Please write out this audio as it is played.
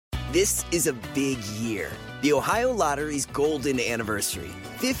This is a big year. The Ohio Lottery's golden anniversary.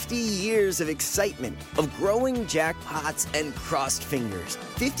 50 years of excitement, of growing jackpots and crossed fingers.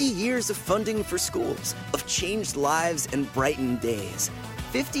 50 years of funding for schools, of changed lives and brightened days.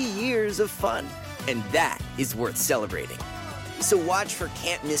 50 years of fun, and that is worth celebrating. So watch for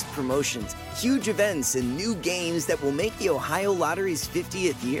can't-miss promotions, huge events, and new games that will make the Ohio Lottery's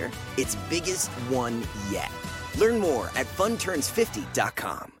 50th year its biggest one yet. Learn more at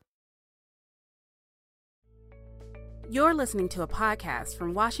funturns50.com. You're listening to a podcast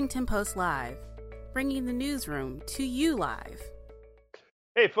from Washington Post Live, bringing the newsroom to you live.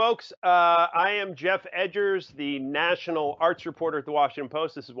 Hey, folks. I am Geoff Edgers, the national arts reporter at the Washington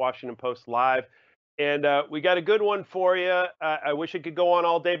Post. This is Washington Post Live. And we got a good one for you. I wish it could go on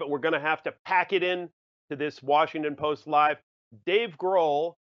all day, but we're going to have to pack it in to this Washington Post Live. Dave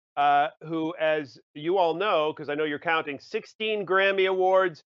Grohl, who, as you all know, because I know you're counting, 16 Grammy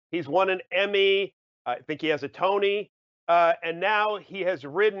Awards. He's won an Emmy. I think he has a Tony. And now he has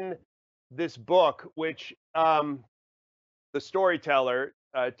written this book, which The Storyteller,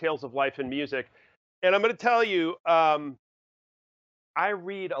 Tales of Life and Music. And I'm going to tell you, I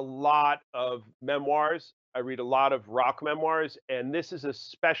read a lot of memoirs. I read a lot of rock memoirs, and this is a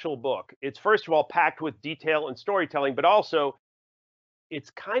special book. It's, first of all, packed with detail and storytelling, but also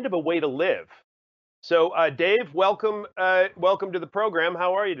it's kind of a way to live. So, Dave, welcome to the program.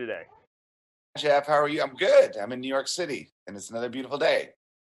 How are you today? Geoff, how are you? I'm good. I'm in New York City, and it's another beautiful day.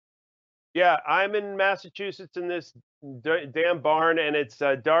 Yeah, I'm in Massachusetts in this damn barn, and it's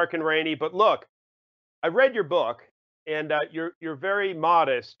dark and rainy. But look, I read your book, and you're very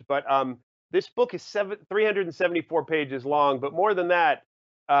modest. But this book is 374 pages long. But more than that,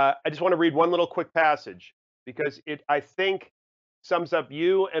 I just want to read one little quick passage because it, I think, sums up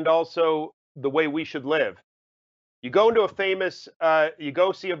you and also the way we should live. You go into a famous, you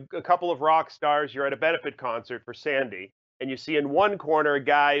go see a couple of rock stars. You're at a benefit concert for Sandy, and you see in one corner a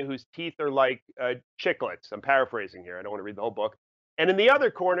guy whose teeth are like chiclets. I'm paraphrasing here. I don't want to read the whole book. And in the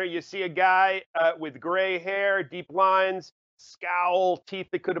other corner, you see a guy with gray hair, deep lines, scowl, teeth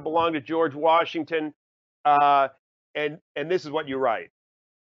that could have belonged to George Washington. And this is what you write.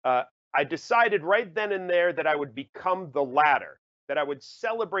 I decided right then and there that I would become the latter, that I would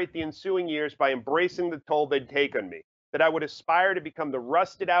celebrate the ensuing years by embracing the toll they'd take on me, that I would aspire to become the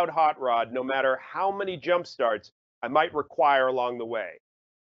rusted out hot rod no matter how many jump starts I might require along the way.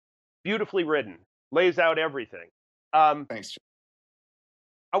 Beautifully written, lays out everything. Thanks.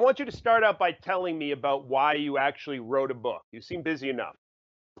 I want you to start out by telling me about why you actually wrote a book. You seem busy enough.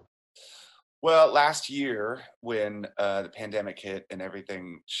 Well, last year when the pandemic hit and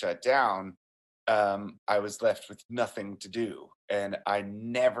everything shut down, I was left with nothing to do. And I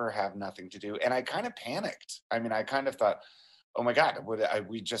never have nothing to do. And I kind of panicked. I mean, I kind of thought, oh my God,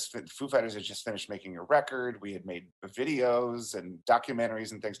 Foo Fighters had just finished making a record. We had made videos and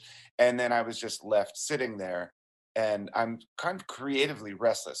documentaries and things. And then I was just left sitting there. And I'm kind of creatively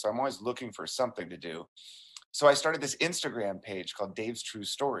restless. So I'm always looking for something to do. So I started this Instagram page called Dave's True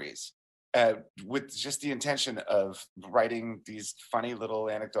Stories with just the intention of writing these funny little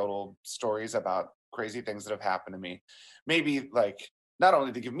anecdotal stories about crazy things that have happened to me. Maybe like not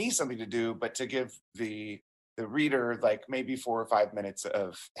only to give me something to do, but to give the reader like maybe 4 or 5 minutes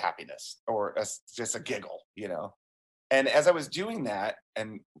of happiness or just a giggle, you know? And as I was doing that,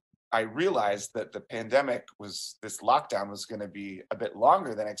 and I realized that the pandemic this lockdown was going to be a bit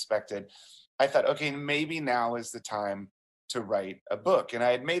longer than expected, I thought, okay, maybe now is the time to write a book. And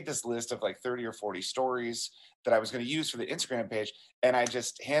I had made this list of like 30 or 40 stories that I was going to use for the Instagram page. And I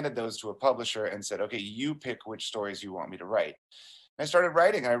just handed those to a publisher and said, okay, you pick which stories you want me to write. And I started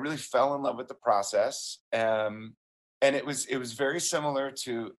writing. I really fell in love with the process. And it was very similar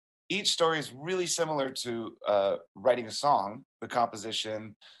to, each story is really similar to writing a song. The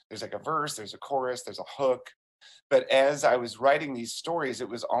composition, there's like a verse, there's a chorus, there's a hook. But as I was writing these stories, it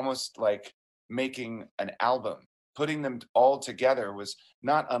was almost like making an album. Putting them all together was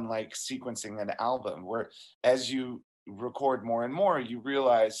not unlike sequencing an album, where as you record more and more, you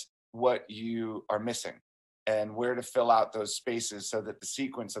realize what you are missing and where to fill out those spaces so that the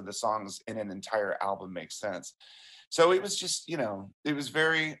sequence of the songs in an entire album makes sense. So it was just, you know, it was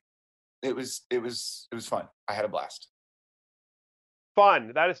fun. I had a blast.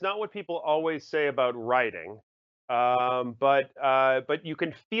 Fun. That is not what people always say about writing, but you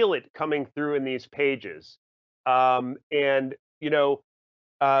can feel it coming through in these pages. And you know,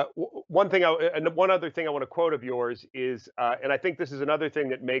 one other thing I want to quote of yours is, and I think this is another thing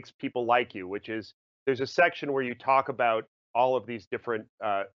that makes people like you, which is there's a section where you talk about all of these different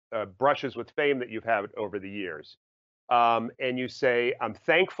brushes with fame that you've had over the years. and you say, "I'm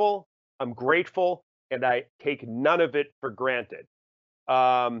thankful, I'm grateful, and I take none of it for granted."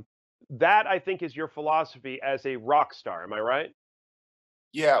 Um, that I think is your philosophy as a rock star. Am I right?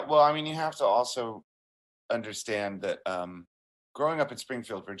 Yeah, well, I mean, you have to also understand that growing up in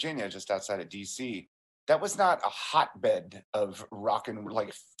Springfield, Virginia, just outside of DC, that was not a hotbed of rock and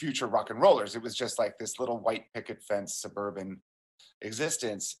like future rock and rollers. It was just like this little white picket fence suburban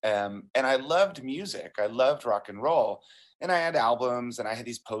existence. And I loved music. I loved rock and roll. And I had albums and I had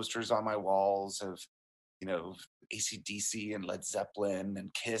these posters on my walls of, you know, AC/DC and Led Zeppelin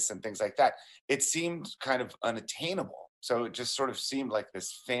and Kiss and things like that. It seemed kind of unattainable. So it just sort of seemed like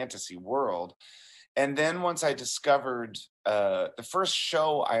this fantasy world. And then once I discovered the first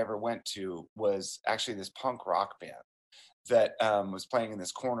show I ever went to was actually this punk rock band that was playing in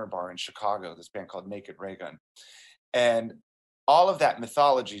this corner bar in Chicago, this band called Naked Raygun. And all of that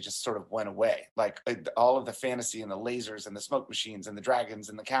mythology just sort of went away. Like all of the fantasy and the lasers and the smoke machines and the dragons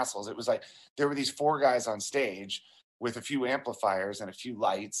and the castles. It was like there were these four guys on stage with a few amplifiers and a few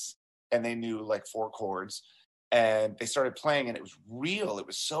lights, and they knew like four chords. And they started playing, and it was real. It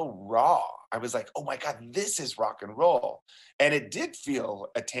was so raw. I was like, oh my God, this is rock and roll. And it did feel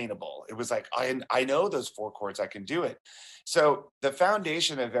attainable. It was like, I know those four chords, I can do it. So the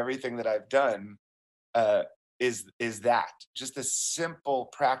foundation of everything that I've done uh, is that just the simple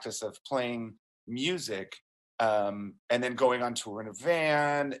practice of playing music, and then going on tour in a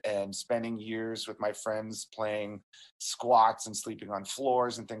van and spending years with my friends playing squats and sleeping on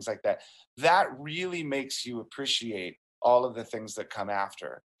floors and things like that. That really makes you appreciate all of the things that come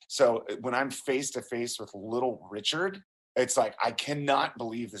after. So when I'm face to face with little Richard, it's like, I cannot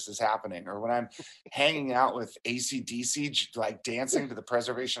believe this is happening. Or when I'm hanging out with AC/DC, like dancing to the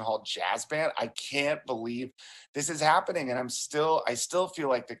Preservation Hall Jazz Band, I can't believe this is happening. And I still feel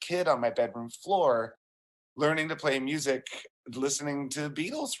like the kid on my bedroom floor learning to play music, listening to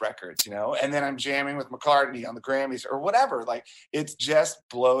Beatles records, you know, and then I'm jamming with McCartney on the Grammys or whatever. Like, it just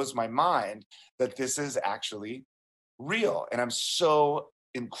blows my mind that this is actually real. And I'm so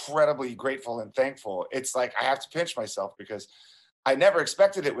incredibly grateful and thankful. It's like I have to pinch myself because I never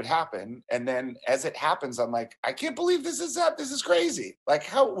expected it would happen. And then as it happens, I'm like, I can't believe this is up. This is crazy. Like,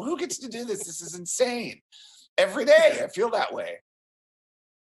 who gets to do this? This is insane. Every day I feel that way.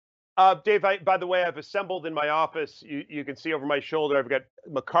 Dave, by the way, I've assembled in my office. You can see over my shoulder. I've got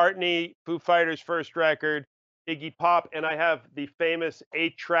McCartney, Foo Fighters' first record, Iggy Pop, and I have the famous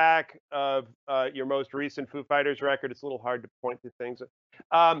 8-track of your most recent Foo Fighters record. It's a little hard to point to things.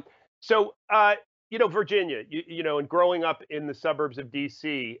 Um, so, Virginia, and growing up in the suburbs of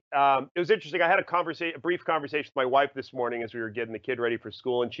DC, it was interesting. I had a brief conversation with my wife this morning as we were getting the kid ready for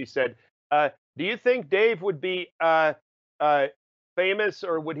school, and she said, "Do you think Dave would be uh, famous,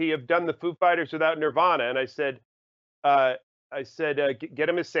 or would he have done the Foo Fighters without Nirvana?" And Get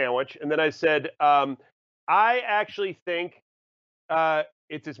him a sandwich." And then I said, "I actually think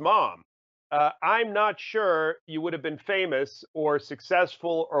it's his mom. I'm not sure you would have been famous or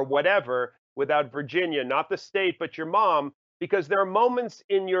successful or whatever without Virginia, not the state, but your mom, because there are moments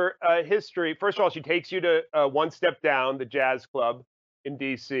in your history. First of all, she takes you to One Step Down, the jazz club in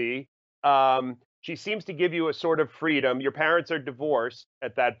DC. She seems to give you a sort of freedom. Your parents are divorced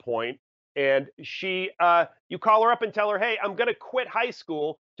at that point, and you call her up and tell her, 'Hey, I'm going to quit high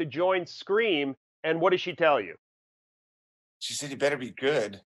school to join Scream.' And what does she tell you?" She said, "You better be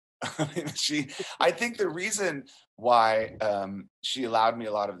good." I mean, I think the reason why she allowed me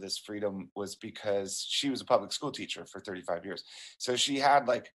a lot of this freedom was because she was a public school teacher for 35 years. So she had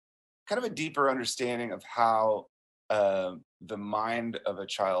like kind of a deeper understanding of how the mind of a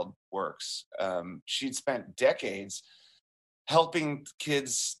child works. She'd spent decades helping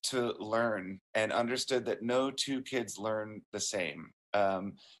kids to learn and understood that no two kids learn the same.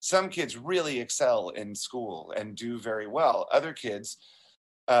 Some kids really excel in school and do very well. Other kids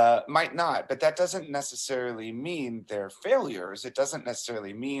might not, but that doesn't necessarily mean they're failures. It doesn't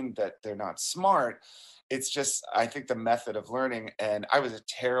necessarily mean that they're not smart. It's just, I think, the method of learning. And I was a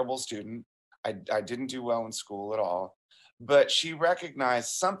terrible student. I didn't do well in school at all. But she recognized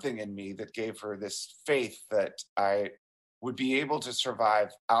something in me that gave her this faith that I would be able to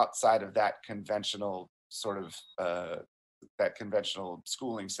survive outside of that conventional sort of that conventional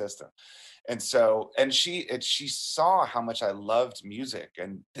schooling system. And she saw how much I loved music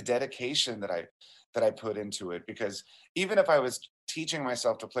and the dedication that I put into it, because even if I was teaching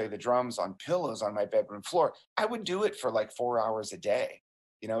myself to play the drums on pillows on my bedroom floor, I would do it for like 4 hours a day.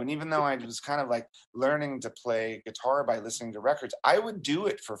 you know. And even though I was kind of like learning to play guitar by listening to records, I would do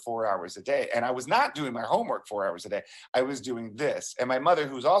it for 4 hours a day. And I was not doing my homework 4 hours a day. I was doing this. And my mother,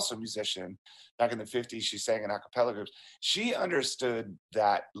 who's also a musician, back in the 50s, she sang in a cappella groups. She understood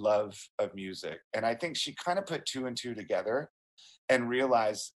that love of music. And I think she kind of put two and two together and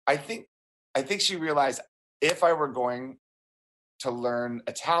realized, I think she realized if I were going to learn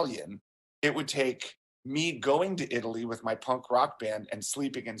Italian, it would take me going to Italy with my punk rock band and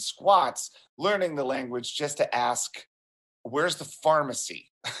sleeping in squats, learning the language just to ask, where's the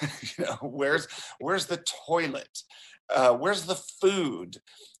pharmacy? You know, where's the toilet? Where's the food?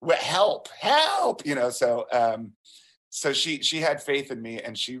 Help, you know. So she had faith in me,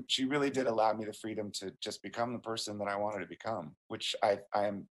 and she really did allow me the freedom to just become the person that I wanted to become, which I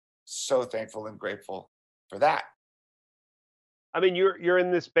am so thankful and grateful for that. I mean, you're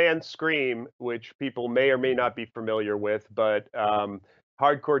in this band Scream, which people may or may not be familiar with, but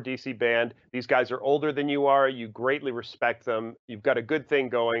hardcore DC band. These guys are older than you are. You greatly respect them. You've got a good thing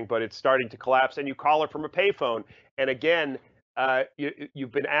going, but it's starting to collapse. And you call her from a payphone. And again,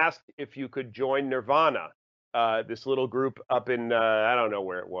 you've been asked if you could join Nirvana, this little group up in I don't know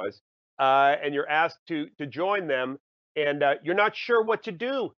where it was, and you're asked to join them. And you're not sure what to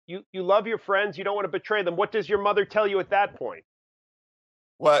do. You love your friends. You don't want to betray them. What does your mother tell you at that point?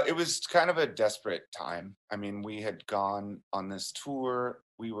 Well, it was kind of a desperate time. I mean, we had gone on this tour.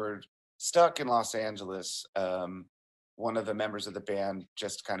 We were stuck in Los Angeles. One of the members of the band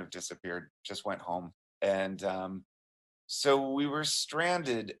just kind of disappeared, just went home. And so we were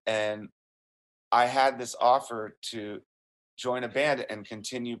stranded, and I had this offer to join a band and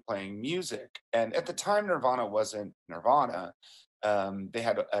continue playing music. And at the time, Nirvana wasn't Nirvana. They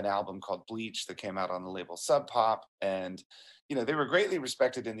had an album called Bleach that came out on the label Sub Pop, and you know, they were greatly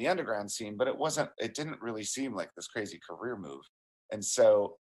respected in the underground scene, but it didn't really seem like this crazy career move. And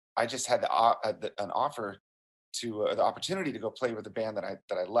so I just had an offer to the opportunity to go play with a band that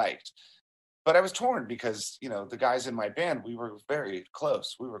I liked. But I was torn because, you know, the guys in my band, we were very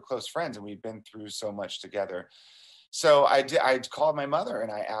close. We were close friends, and we'd been through so much together. So I called my mother and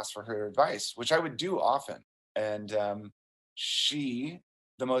I asked for her advice, which I would do often. And she,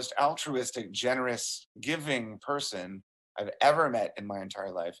 the most altruistic, generous, giving person I've ever met in my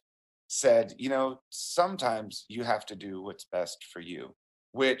entire life, said, you know, sometimes you have to do what's best for you,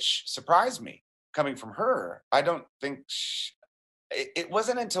 which surprised me coming from her. I don't think it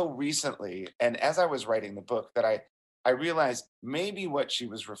wasn't until recently, and as I was writing the book, that I realized maybe what she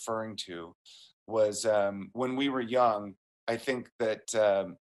was referring to was when we were young. I think that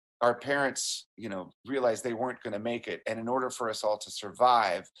our parents, you know, realized they weren't going to make it, and in order for us all to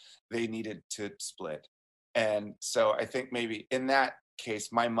survive, they needed to split. And so I think maybe in that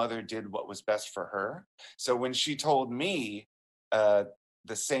case, my mother did what was best for her. So when she told me the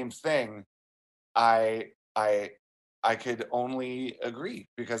same thing, I I I could only agree,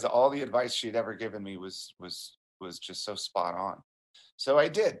 because all the advice she'd ever given me was just so spot on. So I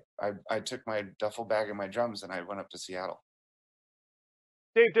did. I took my duffel bag and my drums and I went up to Seattle.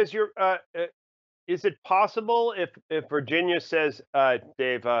 Dave, is it possible if Virginia says,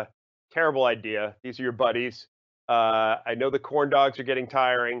 Dave, terrible idea. These are your buddies. I know the corn dogs are getting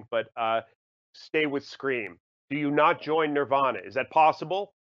tiring, but stay with Scream. Do you not join Nirvana? Is that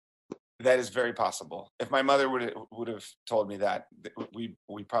possible? That is very possible. If my mother would have told me that, we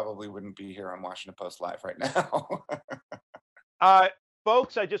probably wouldn't be here on Washington Post Live right now. Uh,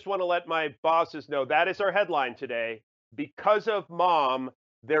 Folks, I just want to let my bosses know that is our headline today. Because of Mom,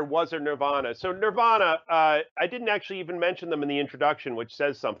 there was a Nirvana. So Nirvana, I didn't actually even mention them in the introduction, which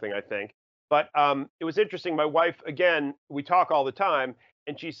says something, I think. But it was interesting. My wife, again, we talk all the time,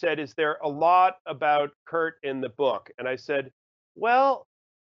 and she said, "Is there a lot about Kurt in the book?" And I said, "Well,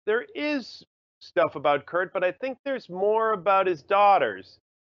 there is stuff about Kurt, but I think there's more about his daughters.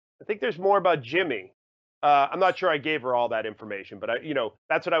 I think there's more about Jimmy." I'm not sure I gave her all that information, but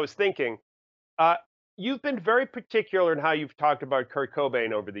that's what I was thinking. Uh, you've been very particular in how you've talked about Kurt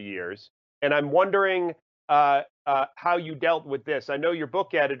Cobain over the years, and I'm wondering how you dealt with this. I know your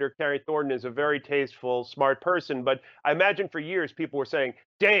book editor, Carrie Thornton, is a very tasteful, smart person, but I imagine for years people were saying,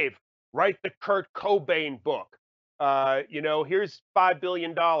 "Dave, write the Kurt Cobain book. Here's $5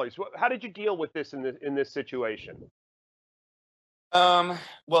 billion." How did you deal with this in this situation?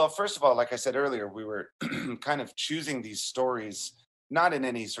 Well, first of all, like I said earlier, we were kind of choosing these stories not in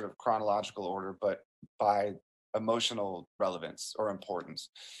any sort of chronological order, but by emotional relevance or importance.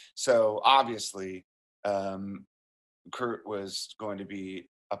 So obviously, um, Kurt was going to be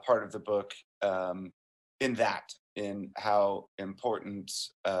a part of the book, in how important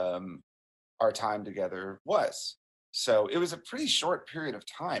our time together was. So it was a pretty short period of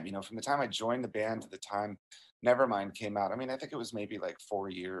time, from the time I joined the band to the time Nevermind came out. I mean, I think it was maybe like 4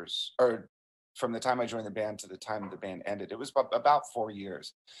 years, or from the time I joined the band to the time the band ended, it was about 4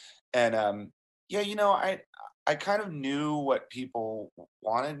 years. And yeah, I kind of knew what people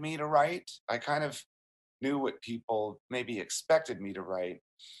wanted me to write. I kind of knew what people maybe expected me to write.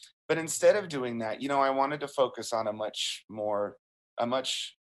 But instead of doing that, I wanted to focus on a much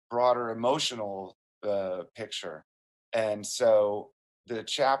broader emotional picture. And so the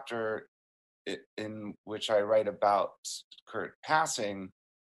chapter in which I write about Kurt passing,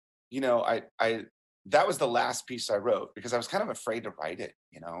 I that was the last piece I wrote because I was kind of afraid to write it.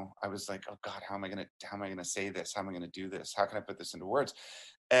 I was like, oh God, how am I gonna say this? How am I gonna do this? How can I put this into words?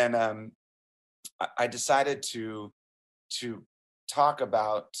 And I decided to talk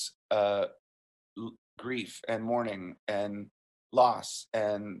about grief and mourning and loss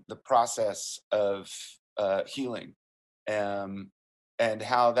and the process of healing, and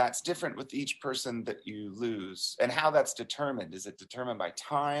how that's different with each person that you lose, and how that's determined. Is it determined by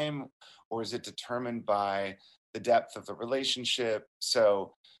time, or is it determined by the depth of the relationship?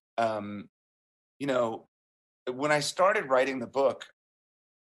 So, when I started writing the book,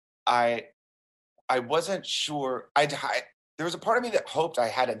 I wasn't sure. There was a part of me that hoped I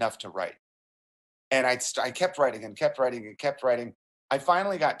had enough to write, and I kept writing and kept writing and kept writing. I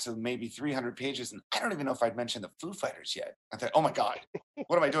finally got to maybe 300 pages, and I don't even know if I'd mentioned the Foo Fighters yet. I thought, oh my God,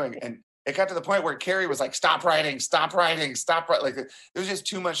 what am I doing? And it got to the point where Carrie was like, stop writing, stop writing, stop writing. Like, there was just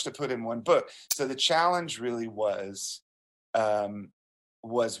too much to put in one book. So the challenge really was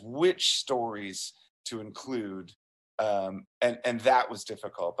which stories to include. And that was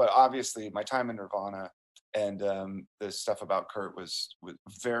difficult. But obviously, my time in Nirvana and the stuff about Kurt was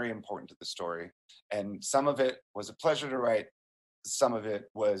very important to the story. And some of it was a pleasure to write. Some of it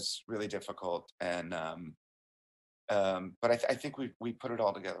was really difficult. And but I think we put it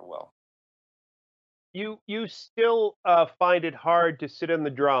all together well. You still find it hard to sit on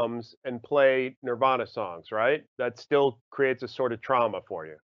the drums and play Nirvana songs, right? That still creates a sort of trauma for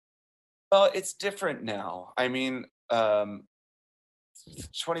you. Well, it's different now. I mean,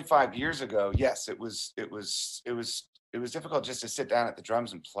 25 years ago, yes, it was difficult just to sit down at the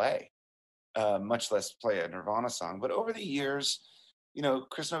drums and play, much less play a Nirvana song. But over the years,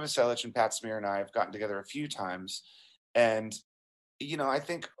 Chris Novoselic and Pat Smear and I have gotten together a few times, and I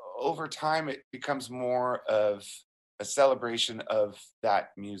think over time it becomes more of a celebration of that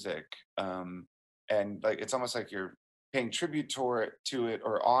music, and like it's almost like you're paying tribute to it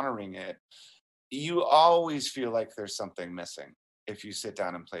or honoring it. You always feel like there's something missing if you sit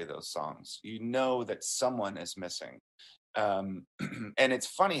down and play those songs. That someone is missing. And it's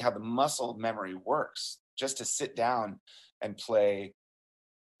funny how the muscle memory works. Just to sit down and play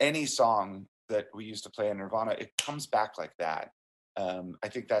any song that we used to play in Nirvana, it comes back like that. I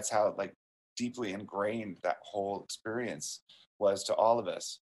think that's how like deeply ingrained that whole experience was to all of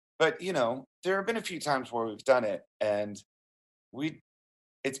us. But there have been a few times where we've done it, and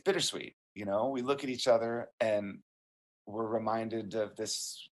it's bittersweet. We look at each other and we're reminded of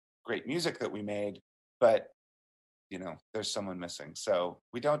this great music that we made, but there's someone missing. So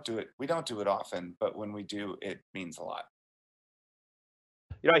we don't do it often, but when we do, it means a lot.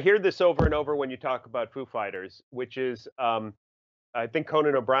 I hear this over and over when you talk about Foo Fighters, which is, I think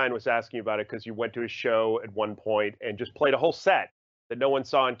Conan O'Brien was asking you about it because you went to his show at one point and just played a whole set that no one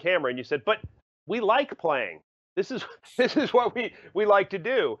saw on camera, and you said, "But we like playing. This is what we like to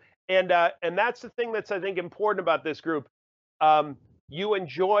do." And that's the thing that's, I think, important about this group. You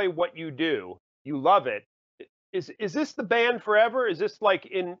enjoy what you do. You love it. Is this the band forever? Is this like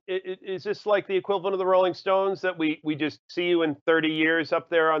is this like the equivalent of the Rolling Stones, that we just see you in 30 years up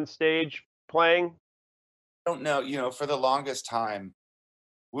there on stage playing? I don't know. For the longest time,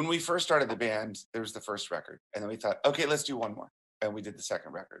 when we first started the band, there was the first record, and then we thought, okay, let's do one more, and we did the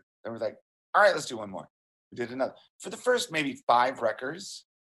second record. Then we're like, all right, let's do one more. We did another. For the first maybe 5 records,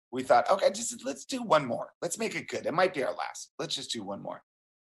 we thought, okay, let's do one more. Let's make it good. It might be our last. Let's just do one more.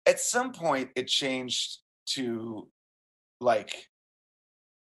 At some point, it changed to like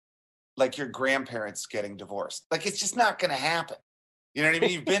your grandparents getting divorced. Like, it's just not going to happen. You know what I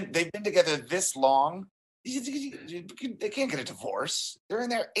mean? They've been together this long. They can't get a divorce. They're in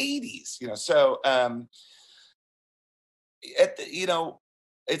their 80s. So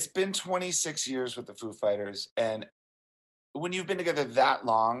it's been 26 years with the Foo Fighters, and when you've been together that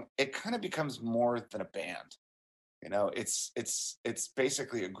long, it kind of becomes more than a band. It's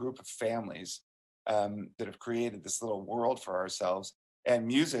basically a group of families that have created this little world for ourselves, and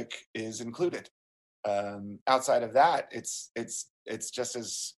music is included. Outside of that, it's just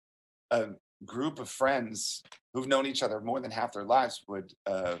as group of friends who've known each other more than half their lives would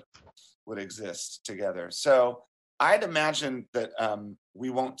exist together. So I'd imagine that we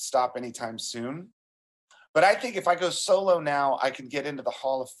won't stop anytime soon. But I think if I go solo now, I can get into the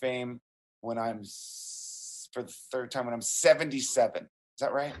Hall of Fame when for the third time, when I'm 77. Is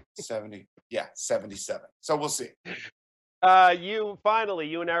that right? 70. Yeah, 77. So we'll see. You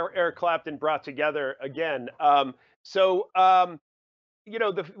and Eric Clapton brought together again. When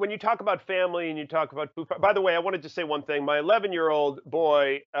you talk about family and you talk about Foo Fighters, by the way, I wanted to say one thing. My 11-year-old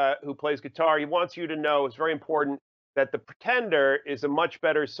boy who plays guitar, he wants you to know it's very important that The Pretender is a much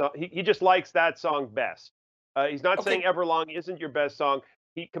better song. He just likes that song best. He's not saying Everlong isn't your best song.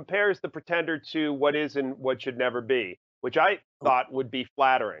 He compares The Pretender to What Is and What Should Never Be, which I thought would be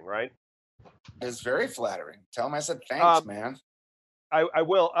flattering, right? It's very flattering. Tell him I said thanks, man. I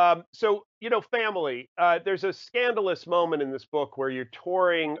will. Family. There's a scandalous moment in this book where you're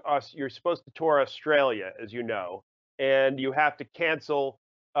touring us. You're supposed to tour Australia, as you know, and you have to cancel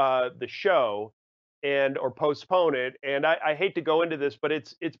the show or postpone it. And I hate to go into this, but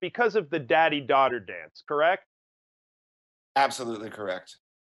it's because of the daddy-daughter dance, correct? Absolutely correct.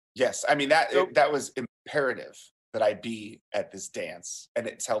 Yes, I mean that was imperative that I be at this dance, and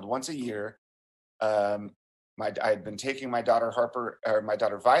it's held once a year. I'd been taking my daughter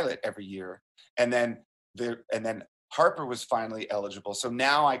Violet every year, and then Harper was finally eligible. So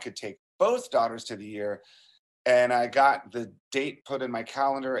now I could take both daughters to the year, and I got the date put in my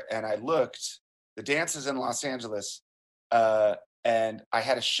calendar, and I looked. The dance is in Los Angeles, and I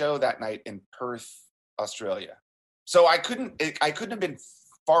had a show that night in Perth, Australia. So I couldn't have been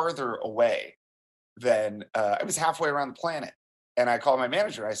farther away than I was halfway around the planet. And I called my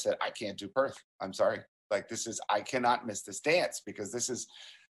manager. I said, I can't do Perth. I'm sorry. Like, I cannot miss this dance, because this is,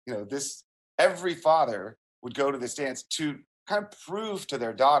 every father would go to this dance to kind of prove to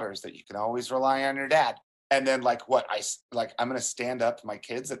their daughters that you can always rely on your dad. And then I'm going to stand up my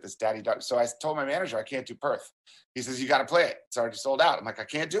kids at this daddy-daughter. So I told my manager, I can't do Perth. He says, you got to play it. It's already sold out. I'm like, I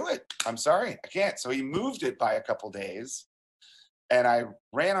can't do it. I'm sorry. I can't. So he moved it by a couple days. And I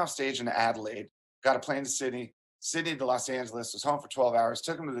ran off stage in Adelaide, got a plane to Sydney to Los Angeles, was home for 12 hours,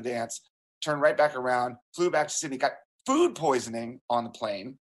 took him to the dance, turned right back around, flew back to Sydney, got food poisoning on the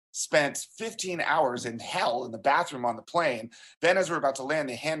plane, spent 15 hours in hell in the bathroom on the plane. Then as we're about to land,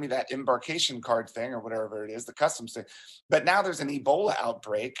 they hand me that embarkation card thing or whatever it is, the customs thing. But now there's an Ebola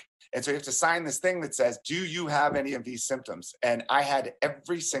outbreak. And so you have to sign this thing that says, do you have any of these symptoms? And I had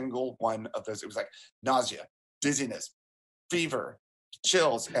every single one of those. It was like nausea, dizziness, fever,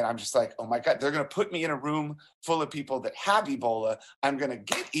 chills. And I'm just like, oh my God, they're going to put me in a room full of people that have Ebola. I'm going to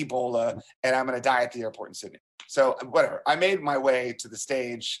get Ebola and I'm going to die at the airport in Sydney. So whatever, I made my way to the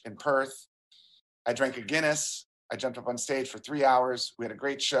stage in Perth. I drank a Guinness. I jumped up on stage for 3 hours. We had a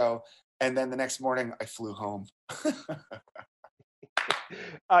great show. And then the next morning I flew home.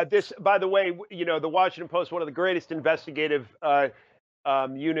 This, by the way, the Washington Post, one of the greatest investigative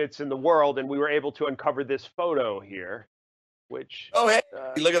units in the world. And we were able to uncover this photo here, which. Oh, hey,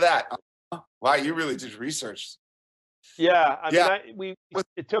 look at that. Wow, you really did research. Yeah.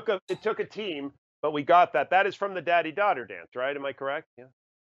 It took a team. But we got that. That is from the daddy-daughter dance, right? Am I correct? Yeah.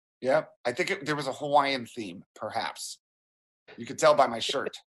 Yeah. I think there was a Hawaiian theme, perhaps. You could tell by my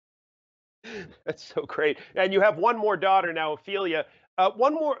shirt. That's so great. And you have one more daughter now, Ophelia.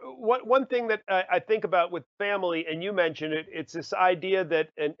 One thing that I think about with family, and you mentioned it, it's this idea that,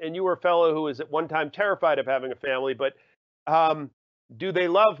 and you were a fellow who was at one time terrified of having a family, but do they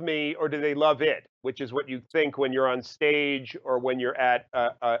love me or do they love it? Which is what you think when you're on stage or when you're at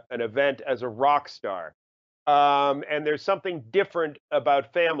an event as a rock star. And there's something different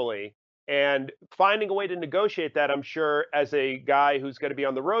about family. And finding a way to negotiate that, I'm sure, as a guy who's going to be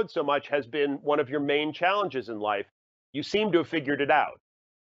on the road so much, has been one of your main challenges in life. You seem to have figured it out.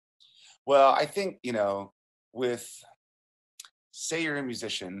 Well, I think, say you're a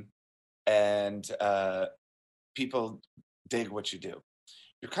musician and people dig what you do.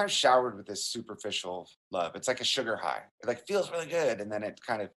 You're kind of showered with this superficial love. It's like a sugar high. It feels really good. And then it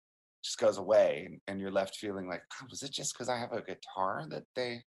kind of just goes away and you're left feeling like, oh, was it just because I have a guitar that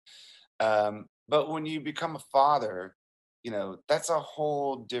they, but when you become a father, that's a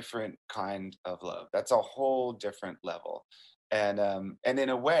whole different kind of love. That's a whole different level. And in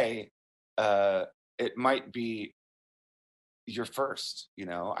a way, it might be your first,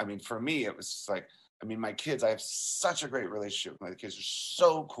 for me, it was just like, my kids, I have such a great relationship with my kids. They're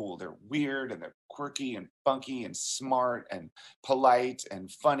so cool. They're weird and they're quirky and funky and smart and polite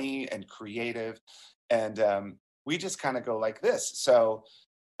and funny and creative. And we just kind of go like this. So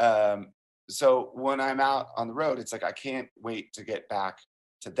when I'm out on the road, it's like, I can't wait to get back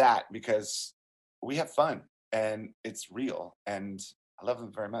to that, because we have fun and it's real, and I love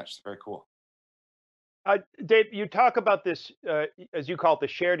them very much. It's very cool. Dave, you talk about this, as you call it, the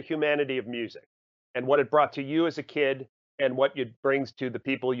shared humanity of music and what it brought to you as a kid and what it brings to the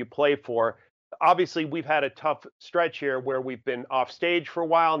people you play for. Obviously, we've had a tough stretch here where we've been off stage for a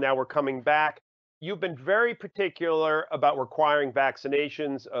while. Now we're coming back. You've been very particular about requiring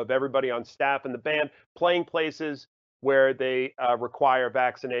vaccinations of everybody on staff in the band, playing places where they require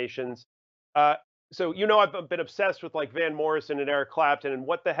vaccinations. So, I've been obsessed with like Van Morrison and Eric Clapton and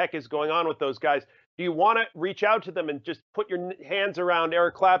what the heck is going on with those guys. Do you want to reach out to them and just put your hands around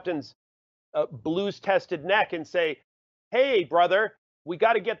Eric Clapton's blues-tested neck and say, hey, brother, we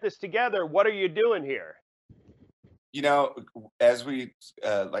got to get this together. What are you doing here? As we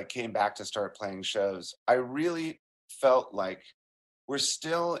came back to start playing shows, I really felt like we're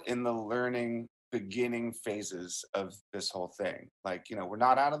still in the learning beginning phases of this whole thing. We're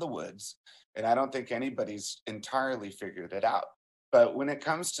not out of the woods, and I don't think anybody's entirely figured it out. But when it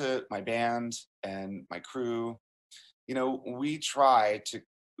comes to my band and my crew, we try to,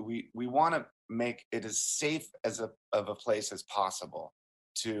 we want to make it as safe of a place as possible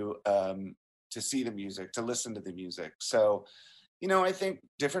to see the music, to listen to the music. So, I think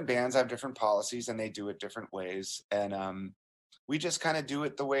different bands have different policies and they do it different ways. And we just kind of do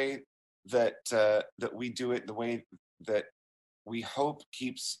it the way that we do it, the way that we hope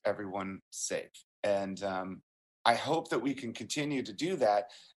keeps everyone safe. And I hope that we can continue to do that.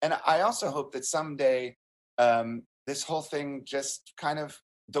 And I also hope that someday this whole thing just kind of,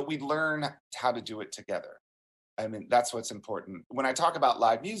 that we learn how to do it together. I mean, that's what's important. When I talk about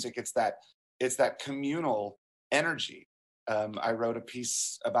live music, it's that communal energy. I wrote a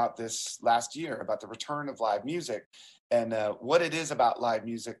piece about this last year, about the return of live music and what it is about live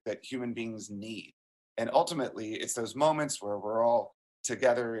music that human beings need. And ultimately, it's those moments where we're all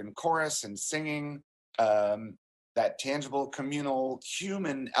together in chorus and singing, that tangible, communal,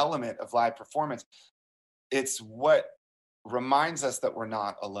 human element of live performance. It's what reminds us that we're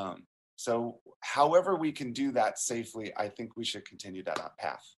not alone. So however we can do that safely, I think we should continue down that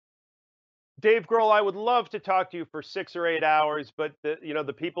path. Dave Grohl, I would love to talk to you for 6 or 8 hours, but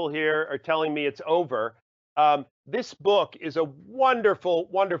the people here are telling me it's over. This book is a wonderful,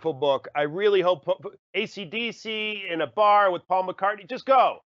 wonderful book. I really hope AC/DC in a bar with Paul McCartney. Just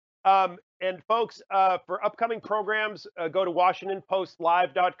go. And folks, for upcoming programs, go to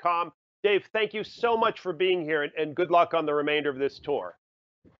WashingtonPostLive.com. Dave, thank you so much for being here, and good luck on the remainder of this tour.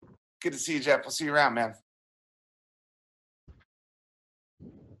 Good to see you, Geoff. We'll see you around, man.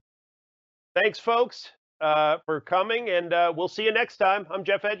 Thanks, folks, for coming, and we'll see you next time. I'm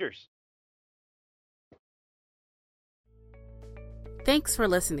Geoff Edgers. Thanks for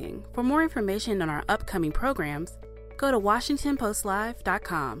listening. For more information on our upcoming programs, go to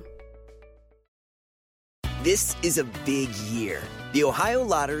WashingtonPostLive.com. This is a big year. The Ohio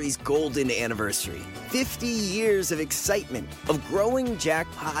Lottery's golden anniversary. 50 years of excitement, of growing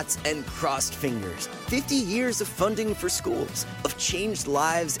jackpots and crossed fingers. 50 years of funding for schools, of changed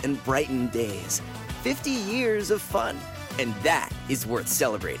lives and brightened days. 50 years of fun, and that is worth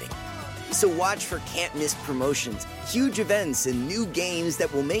celebrating. So watch for can't-miss promotions, huge events, and new games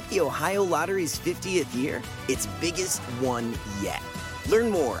that will make the Ohio Lottery's 50th year its biggest one yet.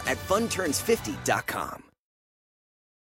 Learn more at funturns50.com.